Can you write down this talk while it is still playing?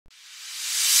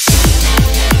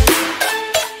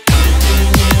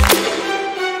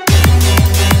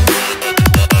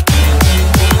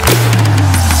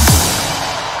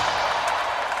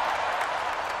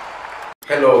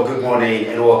morning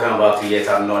and welcome back to yet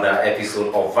another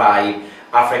episode of Vibe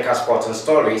Africa Sporting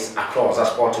Stories across the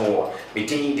sporting world.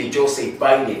 Between the Joseph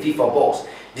by the FIFA boss,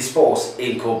 the sports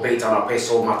incorporate and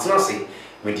peso Matanasi,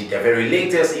 we did the very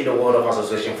latest in the world of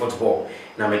association football.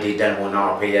 Now we did that one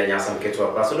hour pay and some get to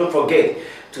a plus. So don't forget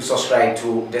to subscribe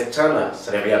to the channel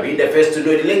so that we are being the first to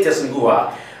know the latest in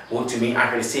Gua. What to me I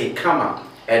can say come on.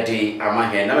 Eddie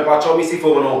Amahe. Now, my patron, Missy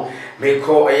Fono, may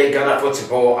call a Ghana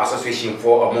Football Association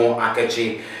for a more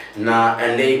Akachi. Na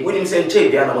and they wouldn't send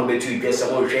Chabiana number 2 years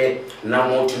some share.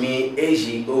 Now, to me,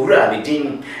 Aji, Ura, the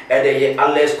team, Eddie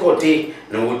Ales Cote,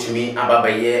 no to me,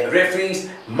 Ababaye, referees,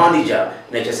 manager,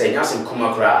 nature say Yasim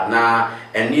Kumakra. Na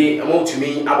and ye more to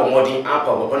me, Abamodin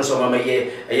Apple, upon some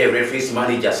a referees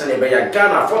manager, send by a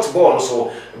Ghana football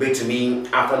so be to me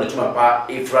after the Tumapa,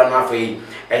 if Ranafe.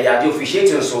 The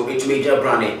officiating so it major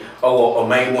branding or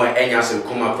my more anyas and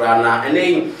Kumakrana and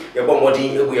then your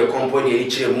bombarding we are company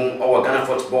or Ghana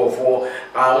football for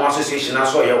our association. I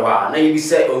saw you are now you be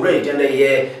said already and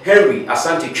Henry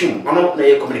Asante Chum, one of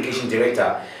the communication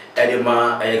director at the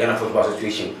Ghana Football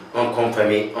Association on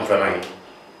confirming on Flamine.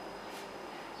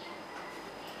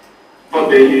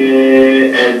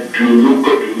 To look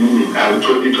at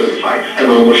 2025 and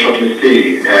almost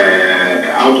shortlisted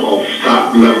out of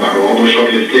that number, almost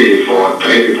shortlisted for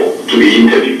 3 people to be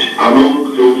interviewed.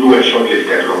 Among those who were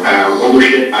shortlisted,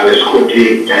 almost Alex Cote,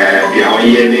 the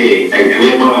INA, and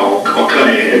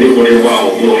anybody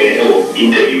who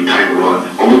interview time one,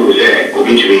 almost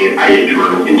obituary, I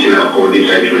am internal or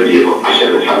this actually.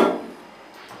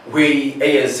 We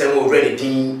already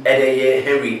Dean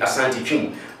Henry Asante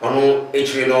Chum. Ono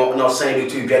actually no signed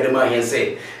to Gadama and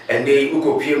say, and they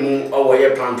uko piemu or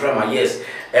your plan drama, yes.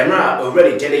 Emra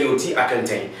already generate I can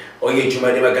tell or ye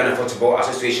Jumadema Ghana Football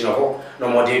Association of no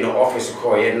more day no office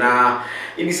call ye na.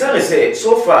 It be sad to say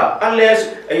so far,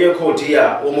 unless a year called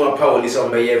here, or more power is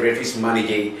on by your referees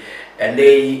manager, and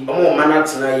they more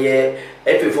manats na ye,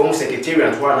 if you form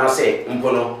secretariat one I say,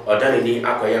 Umpono or Danny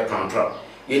acquire plan trap.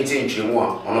 Yentin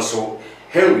Chimwa, also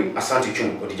Henry Asante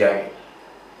Chum or the Jai.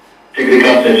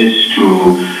 Technical service to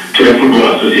the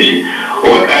Football Association.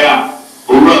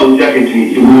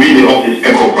 It will be the office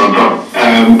Echo Prantam.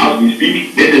 As we speak,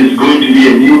 this is going to be a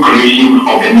new creation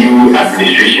of a new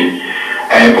administration.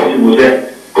 Possible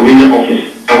that we in the office,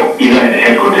 either at the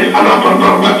headquarters and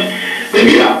Prantam, but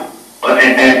maybe I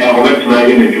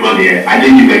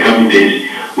think in the coming days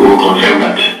we will confirm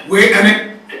that.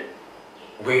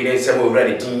 We then say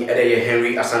already Dean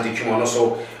Henry Asante Chum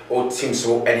also. O team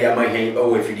so and ya my hand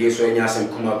over video so and some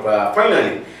Kumakra.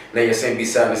 Finally, now you send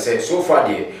beside said so far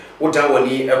dear. What I will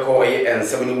need a call and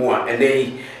 70 more and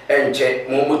they and check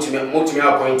more multi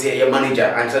appoint a manager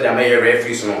until the mayor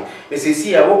referees no. They say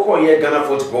see I will call ye Ghana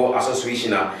Football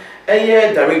Association a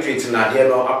year directorate na there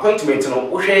no appointment no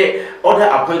other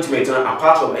appointment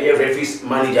apart from a referees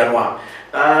manager one.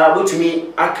 But to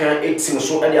me, I can it seems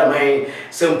so earlier my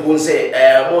simple say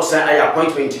more say I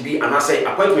appointment to be and I say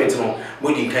appointment no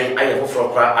more than kind I have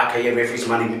for I can referees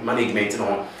management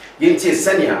no. Yenti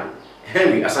senior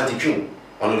Henry Asante Chum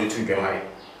on the 2 July.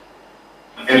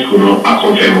 Escuno a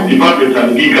confirm. Department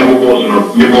and big was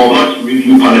no much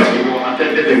review panel.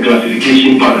 Attended and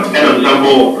classification panel and some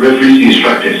more referees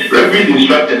instructors. Referees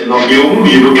instructors no you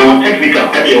technical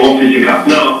and your physical.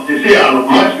 Now they say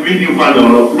much review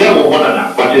panel never one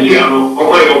that. But they say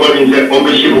in the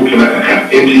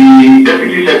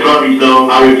deputy secretary regional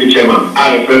RFP chairman,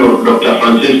 I friend Dr.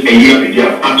 Francis a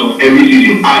year part of every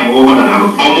season. I over that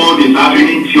all this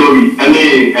happening theory and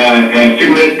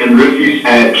fitness and referees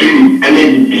training and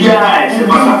then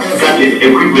gadget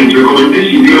equipment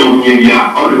recommendation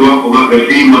all the work of the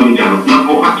field manager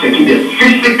now over checking the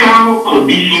physical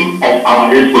condition of our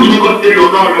referees because they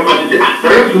don't know the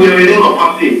referee will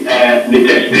pass the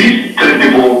test. These 3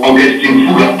 people Augustine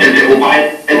Fuga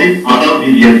and Madame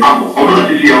Vivian Apple although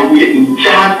this year we are in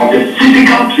charge of the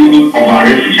physical training of our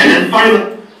referees and then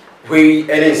finally we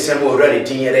and some already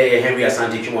Henry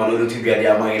Asante Chum on to be the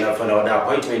Amina for the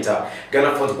appointment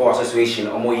Ghana Football Association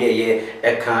or more a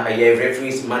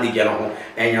referees manager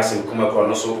and Yasim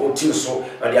Kumakron so team so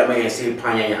the Amaya say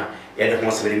Panya the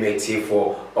responsibility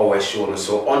for our show.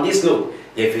 So on this note,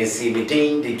 you can see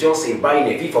between the Joseph buying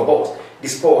a FIFA boss, the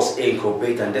sports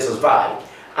incorporate and this is Vibe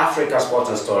Africa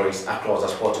Sporting Stories across the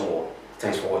sporting world.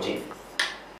 Thanks for watching.